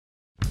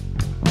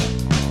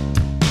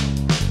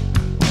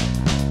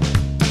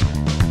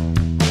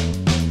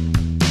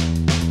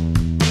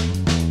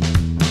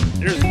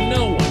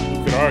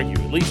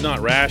least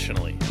not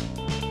rationally.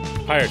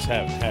 Pirates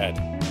haven't had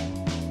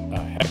a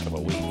heck of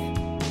a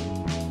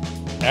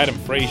week. Adam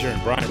Frazier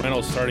and Brian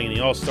Reynolds starting in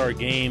the All-Star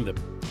game. The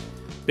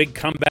big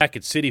comeback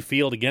at Citi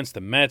Field against the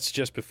Mets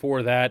just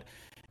before that.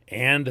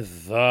 And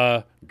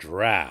the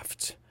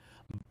draft.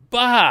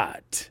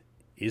 But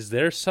is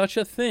there such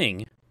a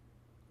thing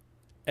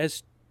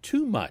as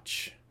too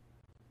much?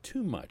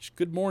 Too much.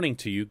 Good morning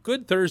to you.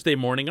 Good Thursday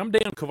morning. I'm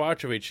Dan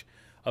Kovacevic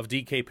of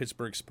DK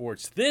Pittsburgh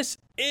Sports. This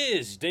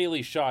is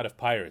Daily Shot of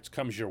Pirates.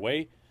 Comes your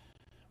way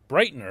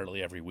bright and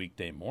early every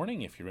weekday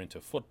morning. If you're into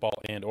football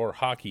and or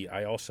hockey,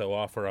 I also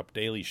offer up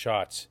daily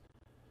shots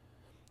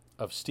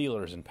of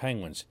Steelers and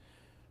Penguins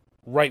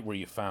right where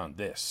you found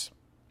this.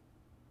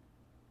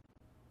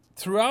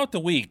 Throughout the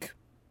week,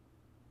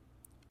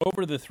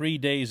 over the 3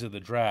 days of the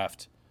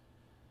draft,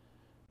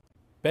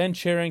 Ben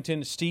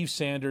Cherington, Steve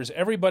Sanders,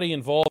 everybody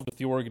involved with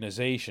the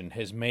organization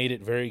has made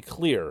it very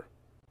clear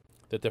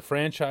that the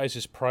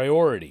franchise's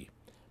priority,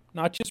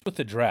 not just with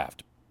the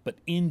draft, but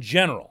in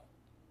general,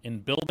 in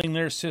building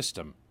their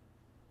system,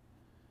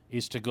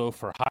 is to go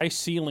for high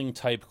ceiling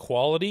type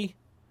quality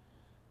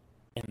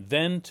and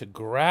then to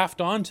graft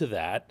onto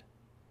that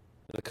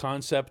the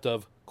concept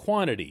of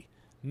quantity,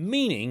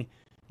 meaning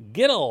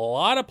get a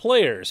lot of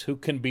players who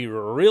can be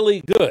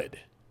really good.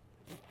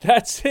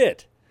 That's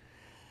it.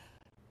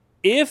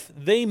 If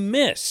they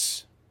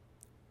miss,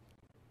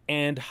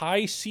 and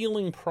high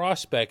ceiling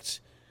prospects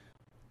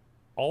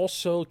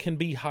also can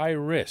be high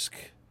risk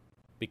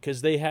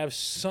because they have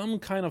some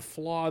kind of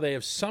flaw, they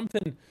have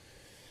something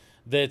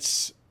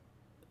that's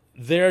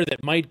there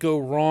that might go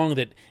wrong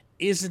that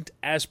isn't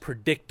as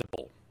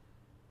predictable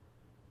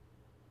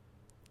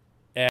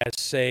as,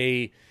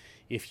 say,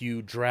 if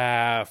you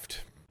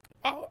draft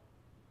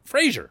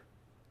Frazier.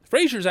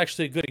 Frazier's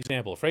actually a good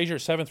example. Frazier,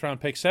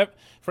 7th-round pick.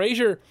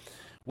 Frazier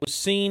was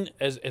seen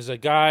as a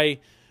guy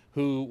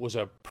who was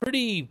a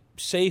pretty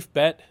safe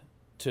bet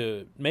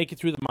to make it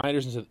through the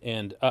minors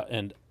and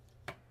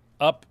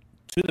up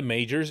to the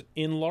majors,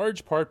 in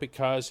large part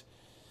because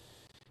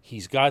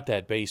he's got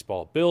that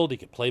baseball build, he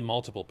can play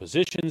multiple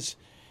positions,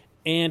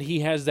 and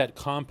he has that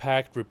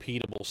compact,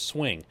 repeatable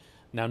swing.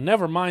 Now,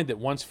 never mind that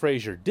once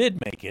Frazier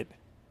did make it,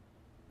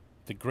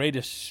 the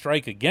greatest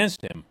strike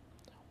against him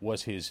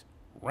was his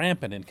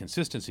rampant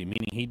inconsistency,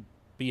 meaning he'd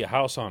be a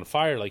house on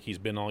fire like he's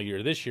been all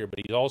year this year, but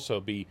he'd also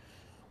be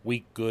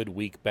week good,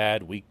 week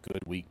bad, week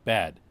good, week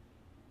bad.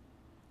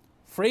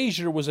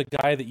 Frazier was a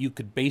guy that you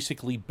could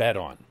basically bet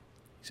on.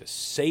 He's a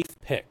safe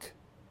pick.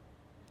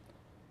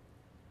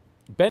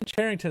 Ben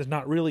Cherington is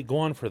not really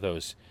going for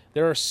those.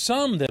 There are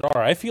some that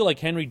are. I feel like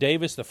Henry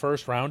Davis, the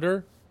first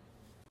rounder,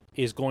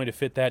 is going to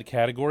fit that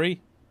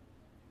category.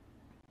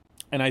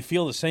 And I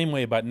feel the same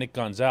way about Nick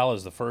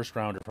Gonzalez, the first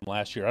rounder from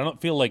last year. I don't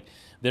feel like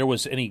there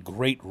was any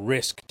great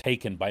risk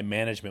taken by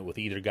management with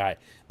either guy.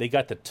 They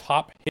got the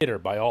top hitter,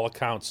 by all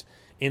accounts,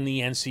 in the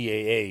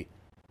NCAA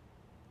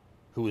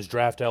who was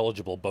draft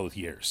eligible both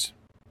years.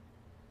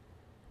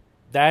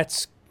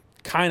 That's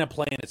kind of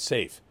playing it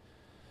safe.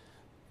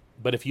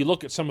 But if you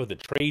look at some of the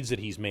trades that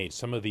he's made,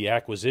 some of the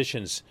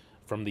acquisitions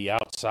from the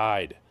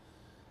outside,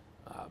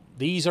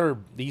 these are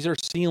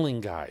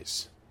ceiling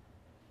guys.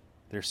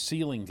 They're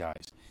ceiling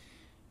guys.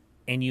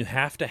 And you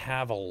have to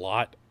have a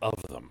lot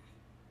of them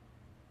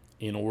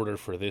in order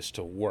for this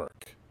to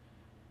work.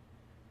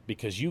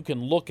 Because you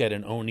can look at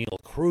an O'Neal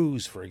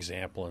Cruz, for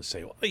example, and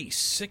say, well, he's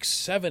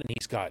 6'7",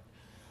 he's got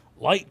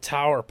light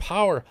tower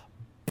power,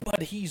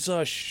 but he's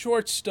a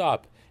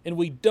shortstop, and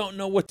we don't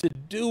know what to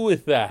do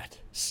with that.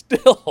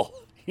 Still,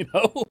 you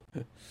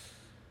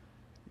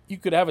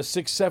could have a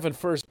 6'7"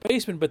 first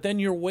baseman, but then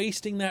you're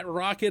wasting that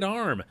rocket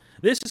arm.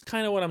 This is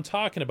kind of what I'm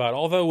talking about.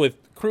 Although with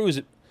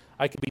Cruz,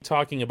 I could be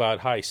talking about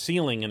high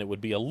ceiling, and it would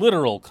be a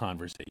literal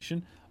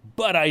conversation,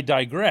 but I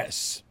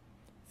digress.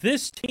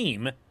 This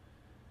team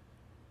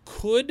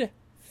could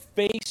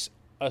face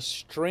a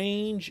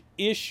strange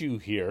issue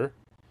here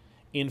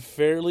in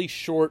fairly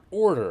short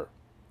order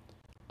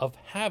of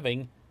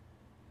having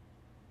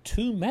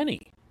too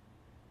many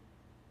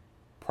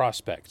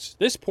prospects.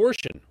 This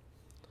portion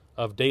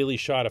of Daily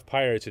Shot of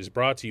Pirates is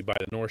brought to you by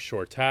the North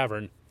Shore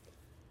Tavern.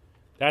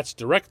 That's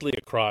directly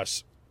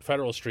across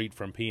Federal Street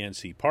from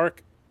PNC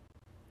Park.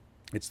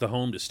 It's the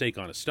home to Steak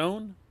on a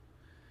Stone.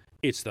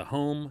 It's the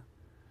home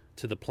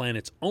to the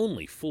planet's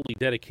only fully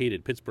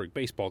dedicated Pittsburgh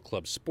Baseball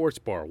Club sports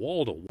bar,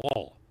 wall to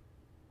wall.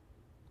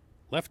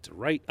 Left to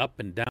right, up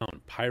and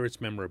down,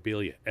 Pirates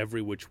memorabilia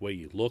every which way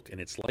you look,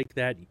 and it's like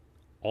that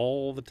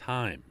all the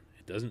time.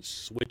 It doesn't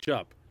switch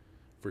up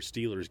for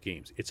Steelers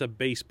games. It's a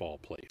baseball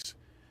place.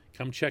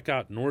 Come check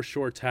out North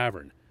Shore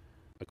Tavern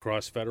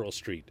across Federal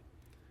Street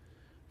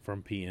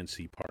from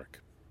PNC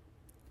Park.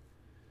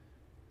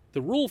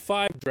 The Rule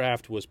 5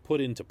 draft was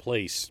put into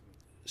place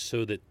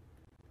so that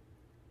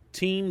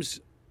teams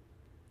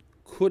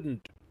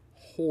couldn't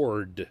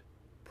hoard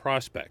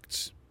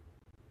prospects.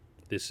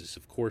 This is,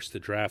 of course, the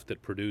draft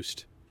that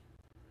produced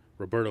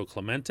Roberto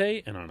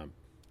Clemente, and on a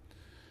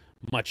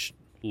much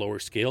lower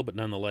scale, but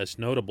nonetheless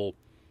notable,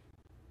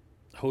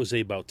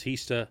 Jose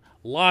Bautista,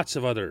 lots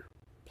of other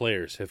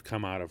players have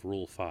come out of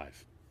Rule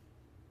 5.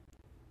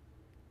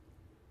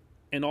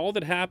 And all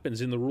that happens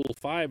in the Rule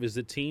 5 is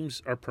that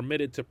teams are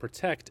permitted to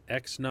protect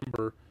X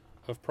number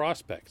of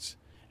prospects.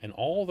 And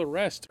all the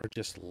rest are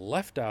just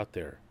left out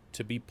there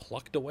to be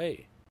plucked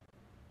away.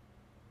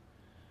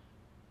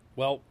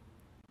 Well,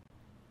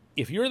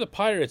 if you're the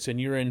Pirates and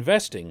you're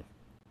investing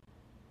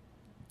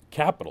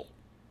capital,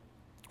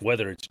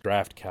 whether it's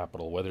draft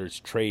capital, whether it's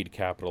trade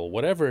capital,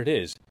 whatever it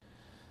is,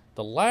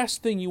 the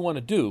last thing you want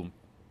to do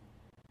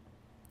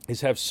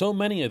is have so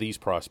many of these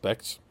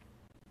prospects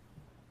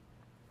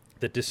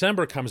that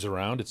December comes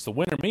around, it's the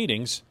winter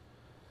meetings,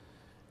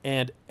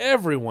 and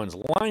everyone's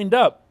lined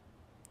up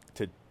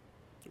to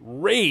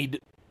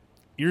raid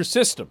your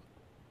system.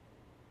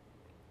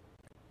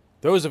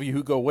 Those of you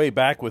who go way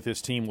back with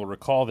this team will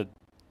recall that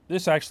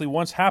this actually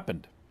once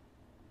happened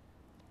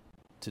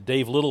to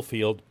Dave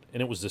Littlefield,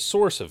 and it was the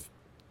source of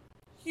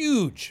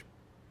huge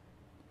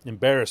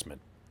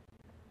embarrassment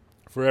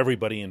for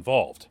everybody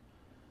involved.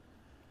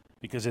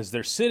 Because as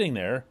they're sitting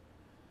there,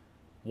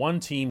 one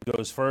team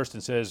goes first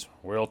and says,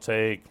 we'll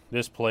take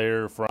this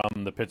player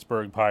from the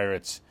Pittsburgh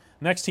Pirates.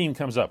 Next team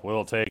comes up,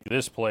 we'll take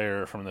this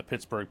player from the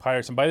Pittsburgh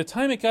Pirates. And by the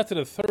time it got to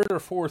the third or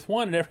fourth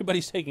one and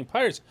everybody's taking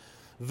Pirates,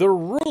 the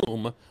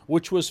room,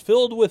 which was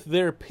filled with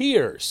their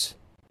peers,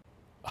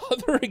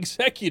 other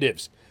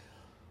executives,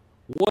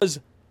 was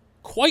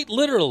quite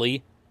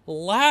literally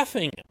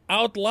laughing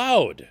out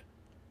loud,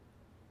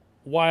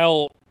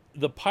 while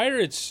the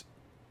Pirates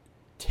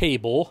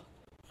table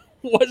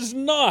was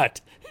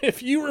not.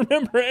 If you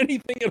remember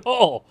anything at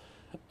all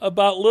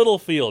about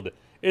Littlefield,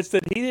 it's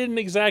that he didn't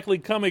exactly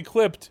come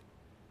equipped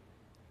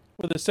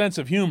with a sense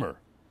of humor.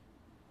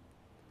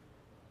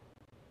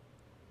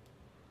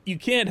 You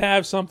can't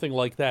have something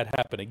like that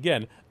happen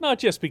again, not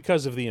just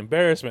because of the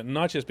embarrassment,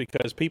 not just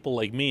because people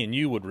like me and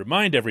you would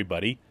remind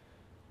everybody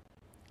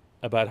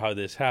about how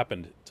this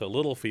happened to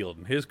Littlefield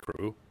and his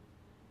crew,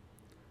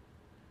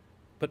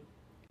 but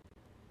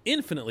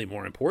infinitely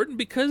more important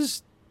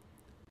because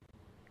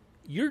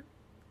you're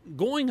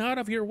going out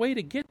of your way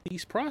to get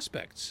these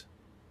prospects.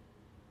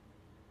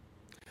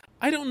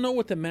 I don't know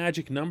what the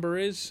magic number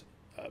is.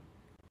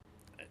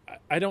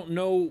 I don't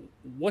know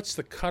what's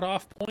the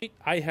cutoff point.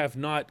 I have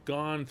not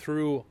gone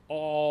through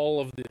all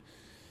of the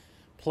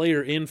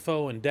player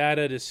info and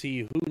data to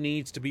see who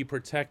needs to be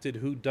protected,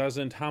 who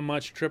doesn't, how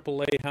much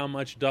AAA, how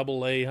much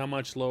AA, how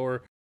much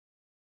lower.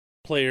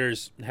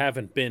 Players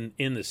haven't been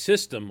in the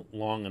system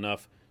long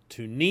enough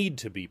to need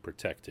to be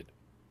protected.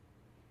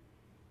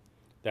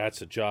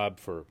 That's a job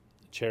for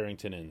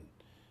Cherington and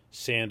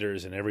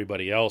Sanders and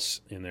everybody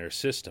else in their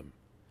system.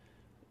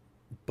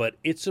 But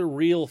it's a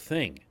real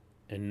thing.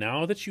 And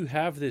now that you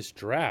have this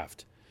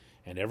draft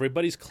and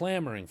everybody's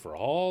clamoring for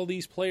all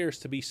these players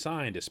to be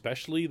signed,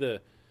 especially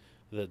the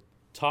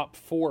top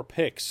 4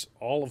 picks,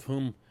 all of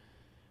whom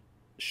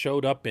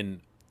showed up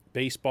in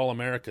Baseball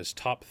America's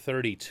top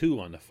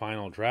 32 on the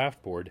final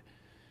draft board,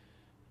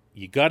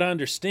 you got to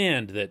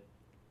understand that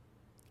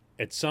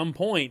at some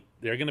point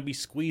they're going to be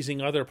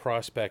squeezing other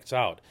prospects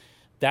out.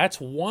 That's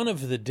one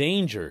of the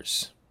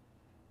dangers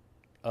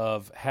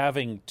of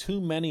having too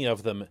many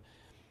of them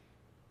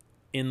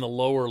in the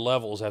lower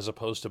levels as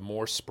opposed to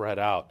more spread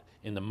out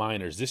in the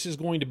minors. This is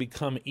going to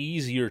become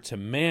easier to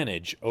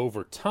manage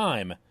over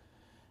time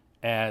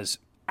as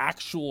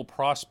actual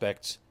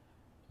prospects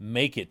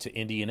make it to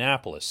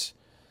Indianapolis.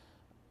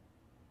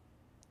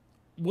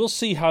 We'll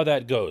see how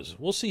that goes.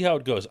 We'll see how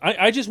it goes.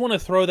 I just want to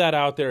throw that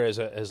out there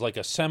as like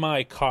a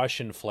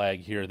semi-caution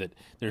flag here, that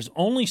there's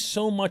only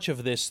so much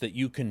of this that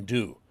you can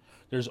do.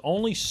 There's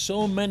only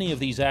so many of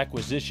these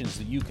acquisitions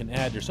that you can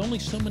add. There's only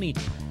so many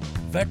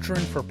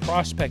veteran for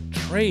prospect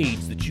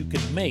trades that you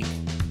can make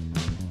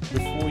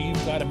before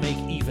you've got to make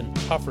even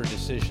tougher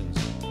decisions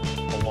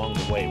along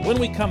the way. When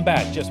we come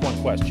back, just one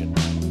question.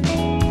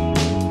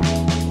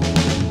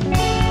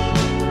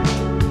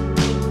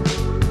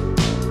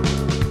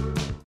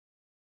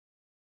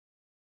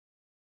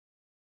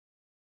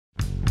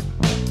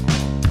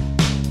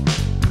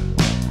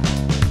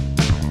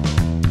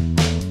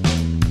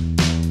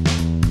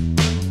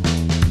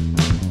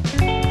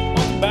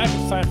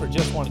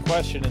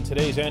 Question, and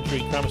today's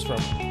entry comes from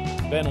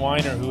Ben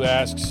Weiner, who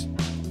asks,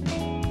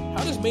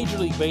 how does Major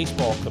League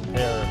Baseball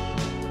compare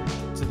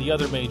to the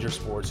other major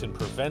sports in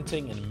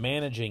preventing and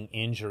managing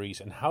injuries,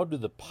 and how do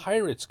the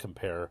Pirates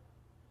compare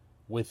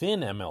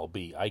within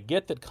MLB? I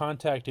get that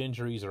contact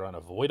injuries are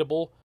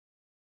unavoidable,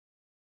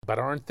 but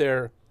aren't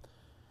there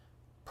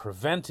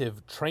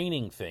preventive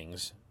training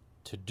things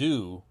to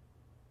do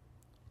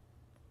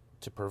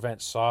to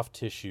prevent soft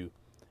tissue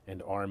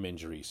and arm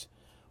injuries?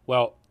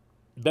 Well,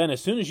 Ben,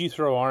 as soon as you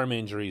throw arm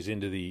injuries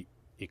into the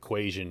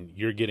equation,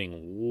 you're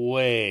getting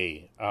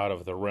way out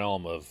of the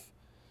realm of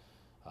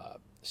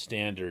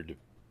standard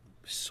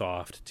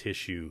soft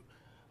tissue,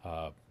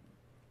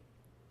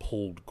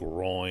 pulled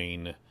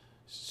groin,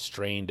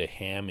 strained a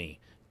hammy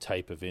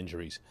type of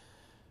injuries.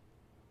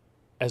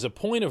 As a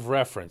point of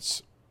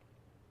reference,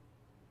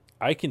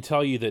 I can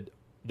tell you that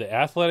the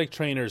athletic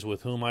trainers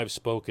with whom I've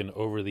spoken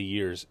over the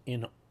years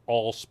in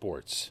all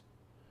sports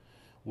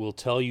will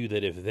tell you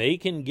that if they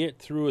can get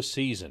through a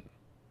season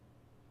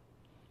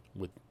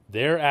with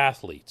their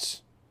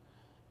athletes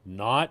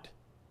not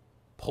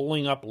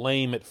pulling up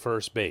lame at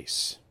first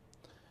base,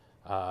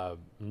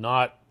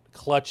 not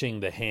clutching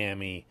the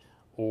hammy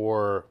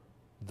or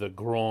the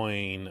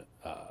groin,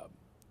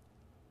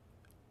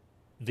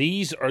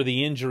 these are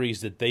the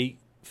injuries that they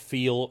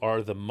feel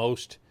are the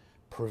most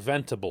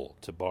preventable,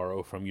 to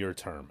borrow from your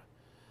term.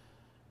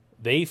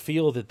 They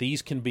feel that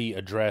these can be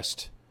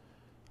addressed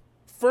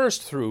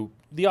first through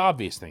the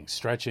obvious things,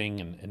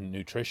 stretching and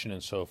nutrition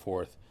and so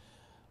forth,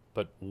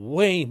 but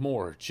way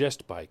more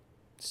just by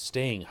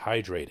staying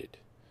hydrated.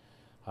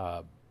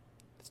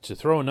 To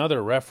throw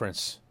another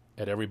reference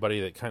at everybody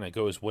that kind of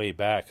goes way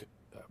back,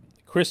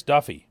 Chris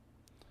Duffy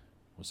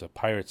was a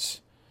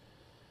Pirates'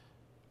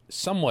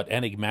 somewhat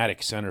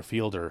enigmatic center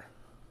fielder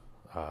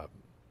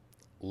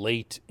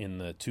late in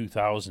the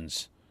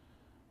 2000s.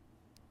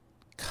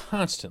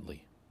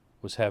 Constantly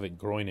was having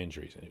groin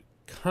injuries, and it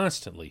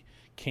constantly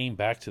came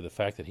back to the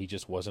fact that he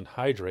just wasn't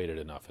hydrated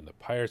enough, and the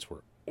Pirates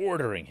were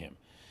ordering him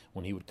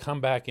when he would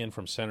come back in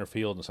from center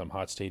field in some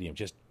hot stadium,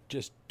 just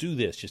do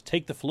this, just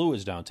take the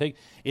fluids down.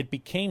 It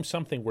became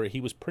something where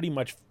he was pretty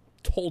much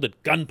told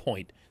at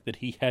gunpoint that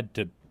he had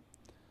to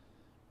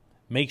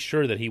make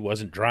sure that he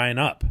wasn't drying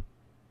up.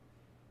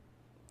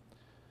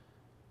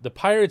 The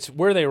Pirates,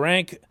 where they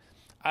rank,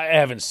 I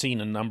haven't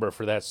seen a number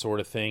for that sort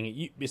of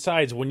thing.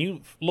 Besides, when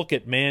you look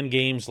at man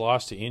games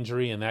lost to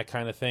injury and that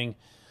kind of thing,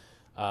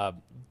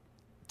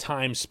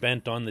 time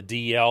spent on the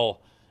DL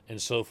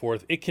and so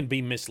forth, it can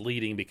be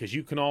misleading because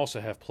you can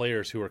also have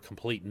players who are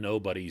complete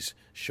nobodies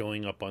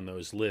showing up on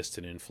those lists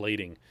and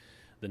inflating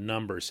the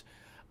numbers.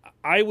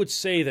 I would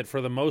say that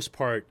for the most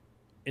part,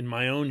 in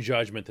my own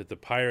judgment, that the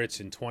Pirates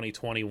in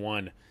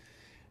 2021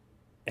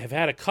 have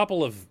had a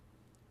couple of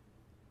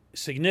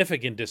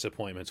significant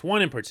disappointments.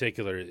 One in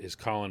particular is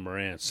Colin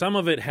Moran. Some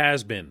of it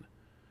has been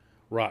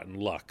rotten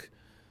luck.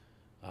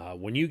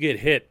 When you get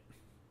hit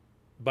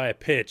by a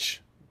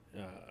pitch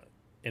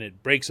and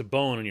it breaks a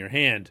bone in your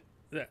hand,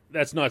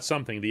 that's not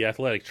something the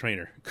athletic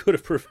trainer could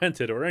have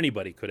prevented or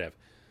anybody could have.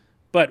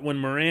 But when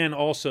Moran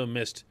also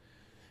missed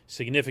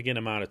significant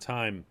amount of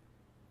time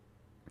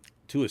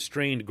to a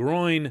strained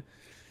groin,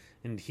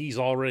 and he's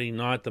already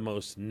not the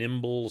most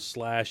nimble /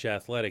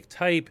 athletic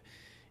type,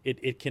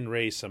 it can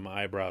raise some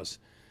eyebrows.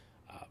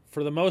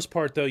 For the most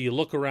part, though, you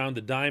look around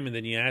the diamond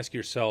and you ask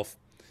yourself,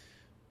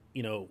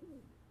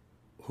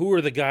 who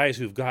are the guys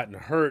who've gotten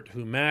hurt,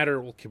 who matter?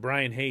 Well,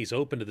 Brian Hayes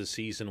opened the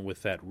season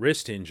with that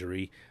wrist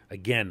injury.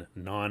 Again,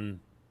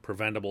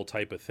 non-preventable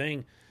type of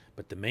thing.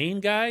 But the main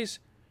guys,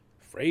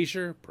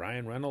 Frazier,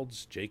 Brian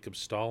Reynolds, Jacob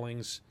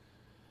Stallings.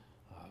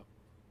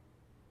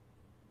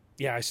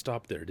 Yeah, I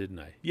stopped there, didn't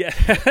I? Yeah,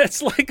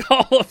 it's like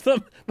all of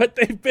them, but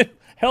they've been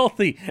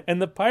healthy. And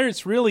the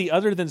Pirates really,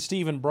 other than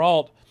Steven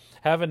Brault,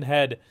 haven't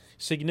had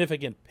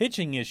significant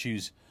pitching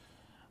issues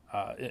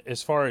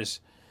as far as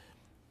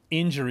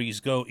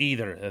injuries go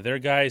either. Their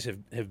guys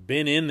have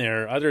been in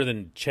there other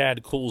than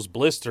Chad Kuhl's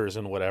blisters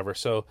and whatever.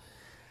 So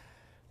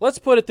let's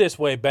put it this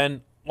way,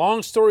 Ben.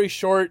 Long story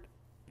short,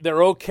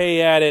 they're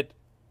okay at it.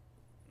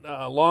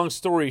 Long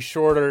story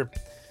shorter,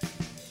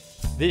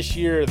 this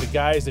year, the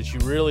guys that you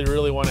really,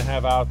 really want to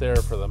have out there,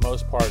 for the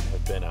most part,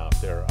 have been out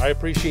there. I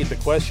appreciate the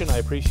question. I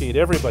appreciate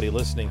everybody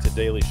listening to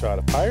Daily Shot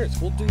of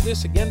Pirates. We'll do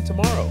this again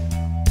tomorrow.